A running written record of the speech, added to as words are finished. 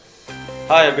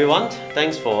Hi everyone,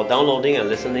 thanks for downloading and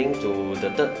listening to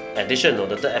the third edition or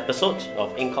the third episode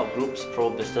of Incorp Group's Pro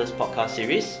Business podcast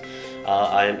series.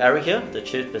 I am Eric here, the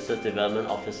Chief Business Development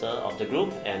Officer of the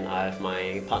group, and I have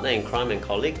my partner in crime and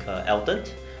colleague, Elton,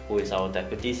 who is our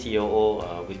Deputy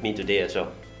COO with me today as well.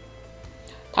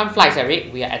 Time flies,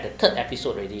 Eric. We are at the third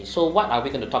episode already. So what are we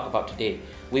going to talk about today?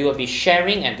 We will be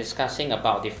sharing and discussing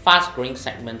about the fast-growing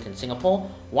segment in Singapore,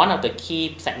 one of the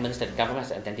key segments that the government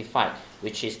has identified,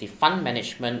 which is the fund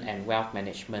management and wealth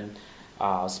management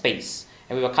space.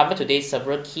 And we will cover today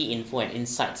several key info and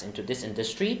insights into this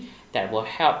industry that will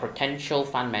help potential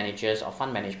fund managers or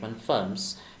fund management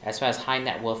firms, as well as high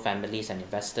net worth families and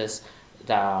investors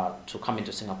to come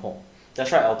into Singapore.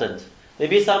 That's right, Elton.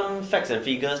 Maybe some facts and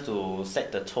figures to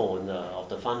set the tone of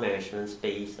the fund management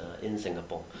space in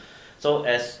Singapore. So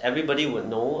as everybody would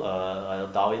know, I'll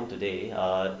dial in today,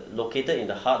 located in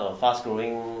the heart of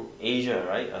fast-growing Asia,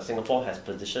 right? Singapore has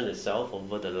positioned itself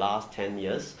over the last 10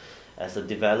 years as a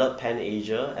developed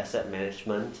Pan-Asia asset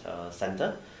management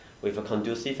center with a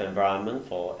conducive environment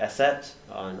for asset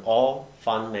and all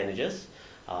fund managers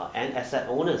and asset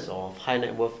owners of high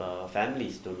net worth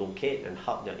families to locate and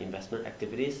hub their investment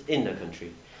activities in the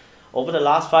country. Over the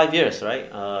last 5 years, right,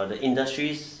 the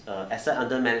industry's asset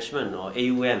under management, or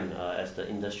AUM as the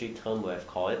industry term we have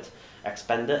called it,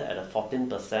 expanded at a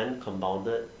 14%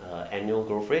 compounded annual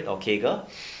growth rate, or CAGR,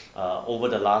 over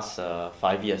the last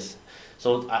 5 years.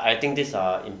 So I think these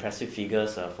are impressive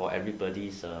figures for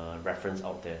everybody's reference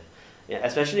out there. Yeah,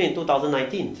 especially in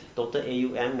 2019, total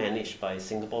AUM managed by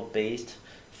Singapore-based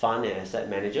fund and asset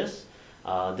managers.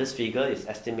 This figure is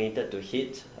estimated to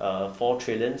hit 4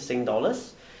 trillion Sing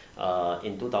dollars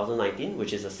in 2019,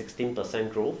 which is a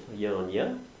 16% growth year on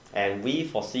year. And we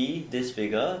foresee this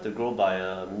figure to grow by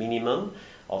a minimum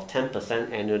of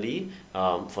 10% annually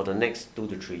for the next 2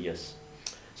 to 3 years.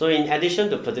 So in addition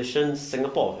to position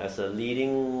Singapore as a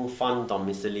leading fund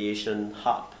domiciliation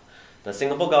hub, the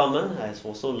Singapore government has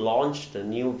also launched the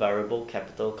new Variable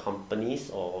Capital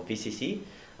Companies, or VCC,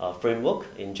 framework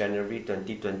in January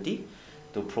 2020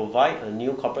 to provide a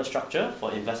new corporate structure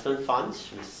for investment funds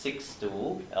which seeks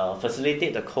to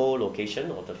facilitate the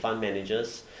co-location of the fund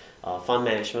managers, fund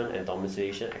management and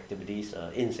domiciliation activities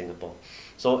in Singapore.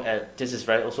 So this is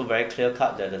also very clear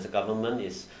cut that the government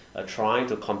is trying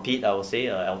to compete, I would say,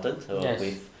 Elton, Yes,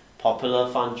 with popular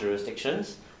fund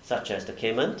jurisdictions such as the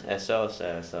Cayman as well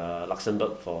as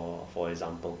Luxembourg, for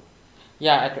example.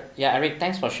 Yeah, Eric,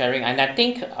 thanks for sharing. And I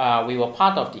think we were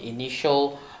part of the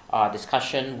initial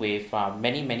discussion with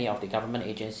many of the government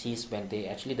agencies when the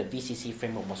VCC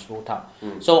framework was rolled out.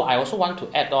 So I also want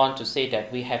to add on to say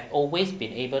that we have always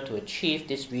been able to achieve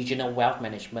this regional wealth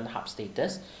management hub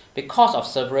status because of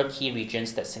several key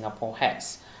regions that Singapore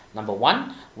has. Number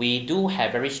one, we do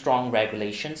have very strong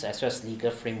regulations as well as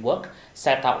legal framework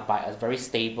set out by a very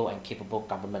stable and capable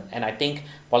government. And I think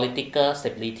political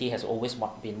stability has always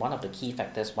been one of the key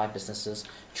factors why businesses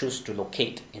choose to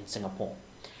locate in Singapore.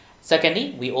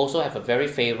 Secondly, we also have a very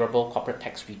favorable corporate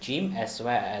tax regime as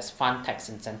well as fund tax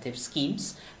incentive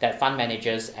schemes that fund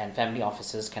managers and family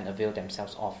offices can avail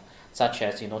themselves of, such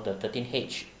as the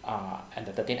 13H and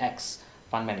the 13X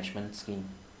fund management scheme.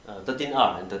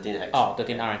 13R and 13X. Oh,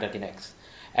 13R and 13X.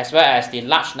 As well as the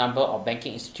large number of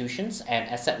banking institutions and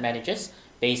asset managers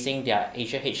basing their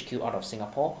Asia HQ out of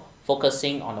Singapore,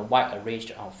 focusing on a wide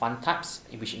range of fund types,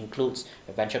 which includes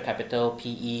venture capital,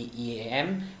 PE,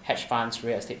 EAM, hedge funds,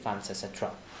 real estate funds,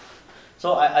 etc.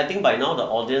 So I think by now the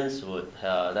audience would,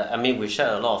 we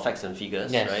shared a lot of facts and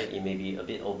figures, Yes. right? It may be a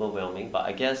bit overwhelming, but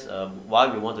I guess why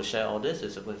we want to share all this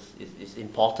is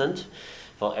important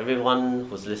for everyone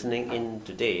who's listening in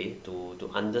today to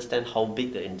understand how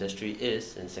big the industry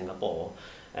is in Singapore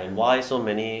and why so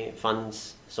many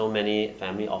funds, so many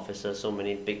family offices, so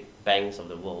many big banks of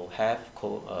the world have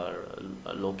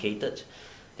located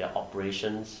their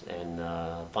operations and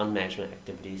fund management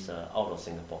activities out of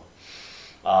Singapore.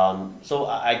 So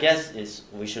I guess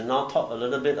we should now talk a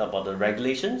little bit about the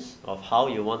regulations of how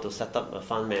you want to set up a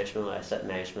fund management or asset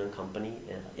management company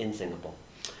in Singapore.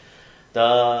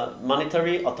 The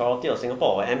Monetary Authority of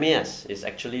Singapore, or MAS, is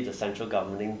actually the central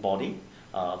governing body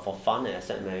for fund and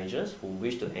asset managers who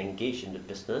wish to engage in the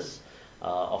business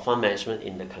of fund management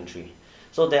in the country.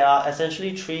 So there are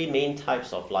essentially three main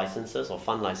types of licenses or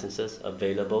fund licenses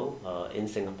available in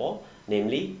Singapore,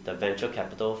 namely the Venture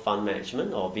Capital Fund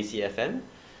Management, or VCFM,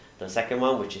 the second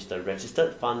one, which is the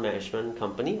Registered Fund Management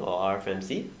Company, or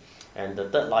RFMC, and the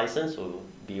third license will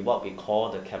be what we call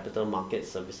the Capital Market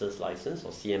Services License,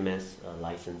 or CMS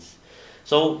license.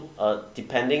 So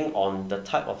depending on the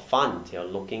type of fund you're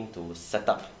looking to set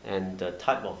up and the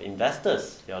type of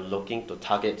investors you're looking to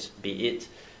target, be it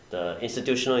the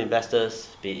institutional investors,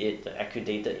 be it the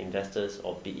accredited investors,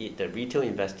 or be it the retail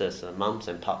investors, mums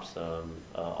and pups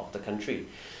of the country,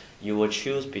 you will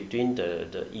choose between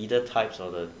the either types or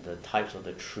the types of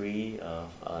the three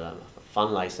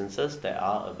fund licenses that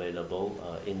are available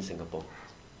in Singapore.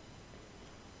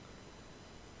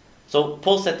 So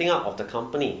post setting up of the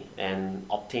company and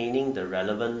obtaining the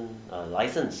relevant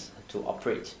license to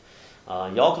operate,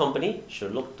 your company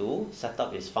should look to set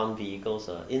up its fund vehicles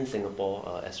in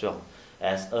Singapore as well.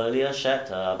 As earlier shared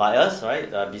by us, right,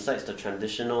 besides the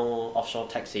traditional offshore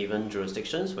tax haven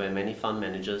jurisdictions where many fund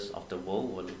managers of the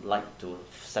world would like to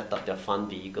set up their fund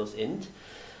vehicles in,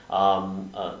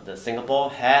 the Singapore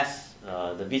has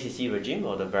the VCC regime,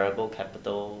 or the Variable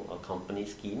Capital Company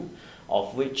Scheme,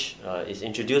 of which is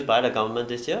introduced by the government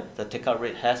this year. The take-up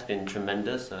rate has been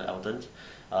tremendous, Elton.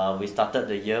 We started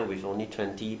the year with only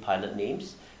 20 pilot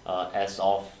names. As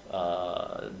of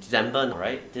December,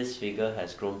 right, this figure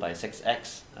has grown by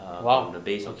 6x from the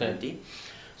base of 20.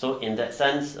 So in that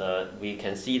sense, we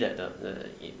can see that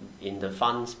in the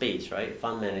fund space, right,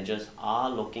 fund managers are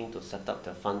looking to set up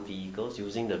their fund vehicles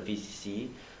using the VCC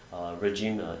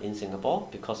regime in Singapore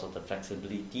because of the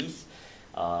flexibilities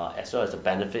as well as the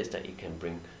benefits that it can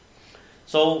bring.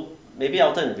 So maybe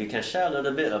Elton, we can share a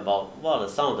little bit about what are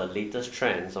some of the latest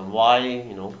trends on why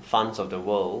funds of the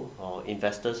world or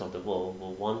investors of the world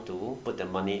will want to put their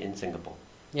money in Singapore.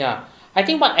 Yeah, I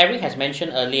think what Eric has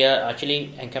mentioned earlier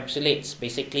actually encapsulates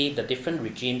basically the different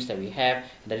regimes that we have,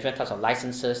 the different types of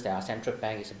licenses that our central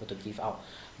bank is able to give out.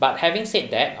 But having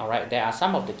said that, all right, there are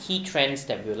some of the key trends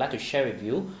that we would like to share with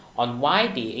you on why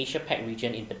the Asia-Pac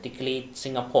region, in particular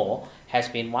Singapore, has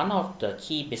been one of the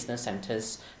key business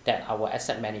centers that our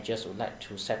asset managers would like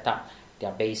to set up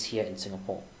their base here in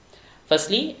Singapore.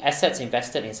 Firstly, assets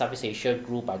invested in Southeast Asia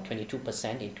grew by 22%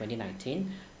 in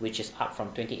 2019, which is up from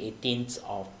 2018's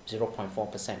of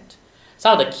 0.4%.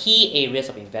 Some of the key areas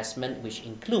of investment, which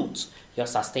includes your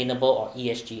sustainable or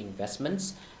ESG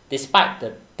investments, despite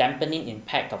the dampening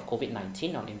impact of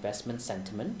COVID-19 on investment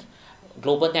sentiment,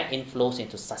 global net inflows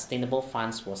into sustainable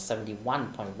funds was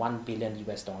 $71.1 billion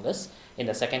in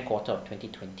the second quarter of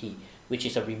 2020, which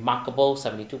is a remarkable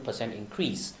 72%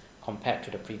 increase compared to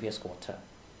the previous quarter.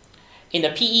 In the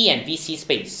PE and VC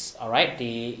space, all right,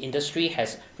 the industry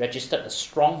has registered a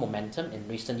strong momentum in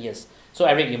recent years. So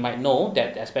Eric, you might know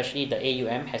that especially the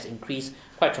AUM has increased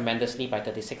quite tremendously by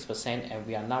 36%, and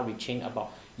we are now reaching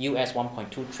about US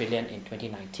 1.2 trillion in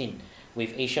 2019,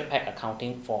 with Asia Pac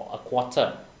accounting for a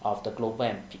quarter of the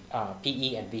global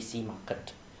PE and VC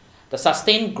market. The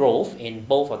sustained growth in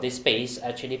both of this space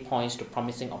actually points to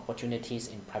promising opportunities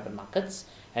in private markets,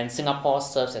 and Singapore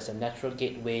serves as a natural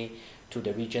gateway to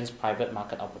the region's private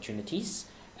market opportunities,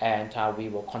 and we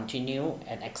will continue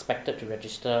and expected to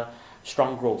register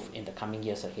strong growth in the coming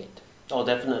years ahead. Oh,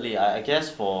 definitely. I guess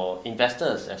for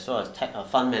investors as well as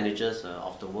fund managers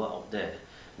of the world out there,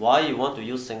 why you want to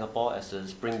use Singapore as a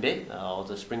springboard or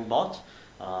the springboard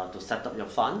to set up your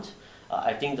fund,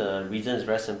 I think the reason is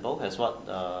very simple, as what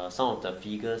some of the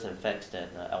figures and facts that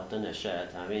Elton has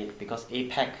shared. I mean, because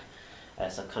APAC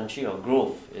as a country of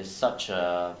growth is such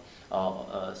a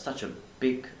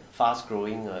big,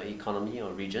 fast-growing economy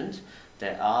or region.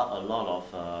 There are a lot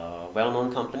of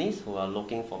well-known companies who are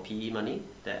looking for PE money.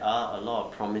 There are a lot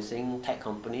of promising tech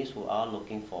companies who are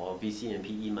looking for VC and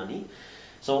PE money.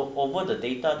 So over the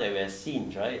data that we have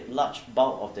seen, right, large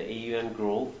bulk of the AUM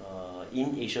growth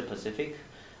in Asia Pacific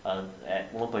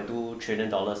at $1.2 trillion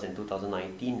in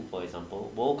 2019, for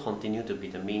example, will continue to be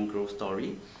the main growth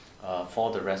story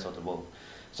for the rest of the world.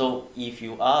 So if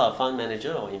you are a fund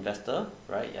manager or investor,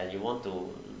 right, and you want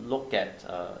to look at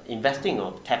investing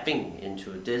or tapping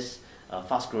into this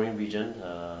fast-growing region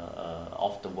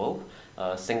of the world,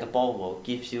 Singapore will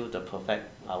give you the perfect,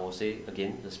 I will say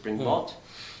again, the springboard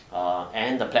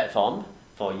and the platform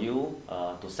for you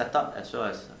to set up as well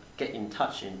as get in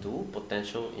touch into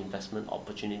potential investment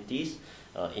opportunities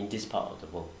in this part of the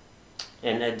world.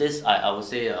 And at this, I would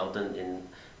say, Elton, in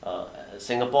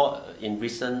Singapore in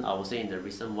the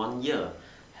recent 1 year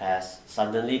has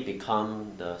suddenly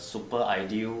become the super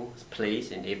ideal place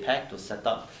in APAC to set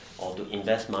up or to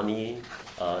invest money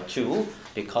to,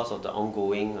 because of the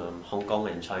ongoing Hong Kong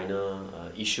and China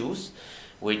issues,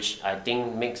 which I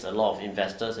think makes a lot of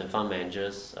investors and fund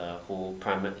managers who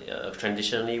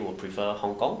traditionally would prefer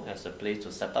Hong Kong as a place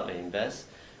to set up and invest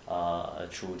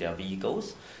through their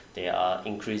vehicles. They are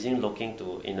increasingly looking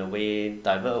to, in a way,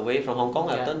 divert away from Hong Kong.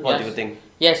 Elton, what do you think?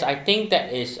 Yes, I think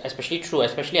that is especially true.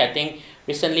 Especially, I think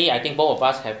recently, both of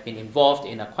us have been involved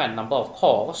in quite a number of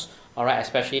calls. All right,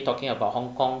 especially talking about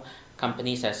Hong Kong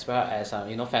companies as well as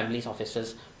families,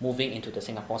 offices moving into the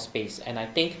Singapore space. And I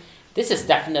think This is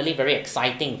definitely very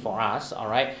exciting for us, all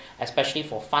right, especially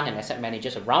for fund and asset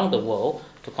managers around the world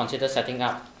to consider setting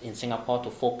up in Singapore to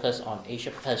focus on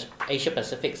Asia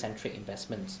Pacific centric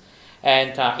investments.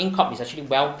 And Incorp is actually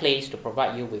well placed to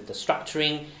provide you with the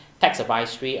structuring, tax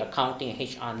advisory, accounting, and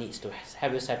HR needs to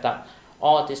have you set up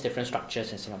all these different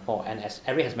structures in Singapore. And as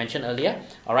Eric has mentioned earlier,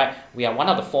 all right, we are one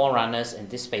of the forerunners in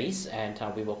this space, and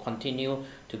we will continue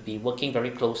to be working very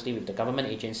closely with the government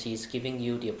agencies, giving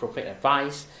you the appropriate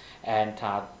advice and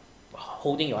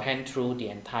holding your hand through the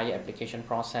entire application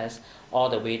process, all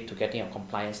the way to getting your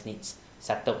compliance needs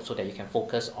settled so that you can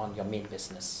focus on your main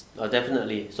business.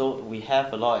 Definitely. So we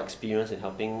have a lot of experience in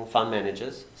helping fund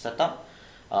managers set up.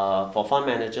 For fund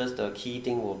managers, the key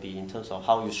thing will be in terms of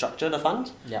how you structure the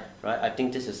fund. Yeah. Right. I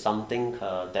think this is something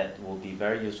that will be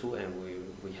very useful, and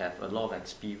we have a lot of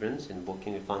experience in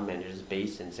working with fund managers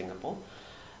based in Singapore.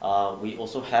 We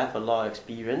also have a lot of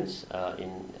experience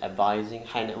in advising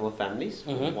high net worth families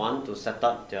who want to set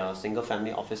up their single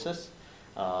family offices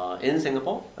in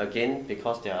Singapore. Again,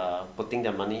 because they are putting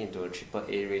their money into a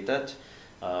AAA rated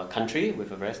country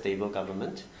with a very stable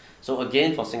government. So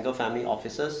again, for single family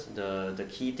offices, the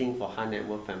key thing for high net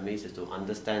worth families is to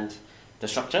understand the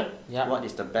structure. Yeah. What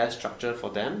is the best structure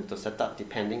for them to set up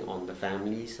depending on the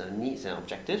family's needs and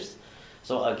objectives.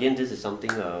 So again, this is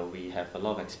something we have a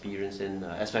lot of experience in,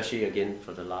 especially again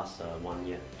for the last 1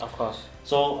 year. Of course.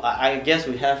 So I guess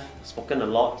we have spoken a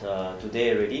lot today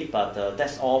already, but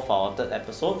that's all for our third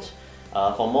episode.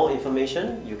 For more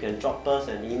information, you can drop us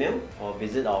an email or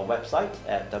visit our website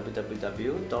at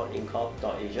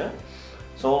www.incorp.asia.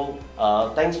 So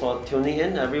thanks for tuning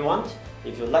in, everyone.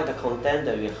 If you like the content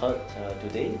that we heard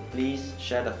today, please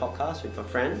share the podcast with your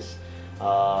friends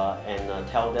and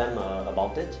tell them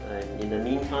about it. And in the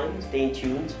meantime, stay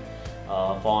tuned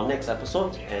for our next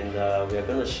episode, and we are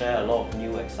going to share a lot of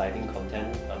new exciting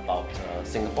content about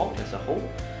Singapore as a whole.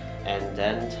 And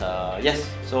then, yes,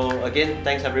 so again,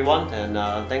 thanks everyone, and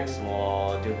thanks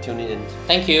for tuning in.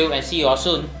 Thank you, and see you all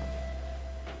soon.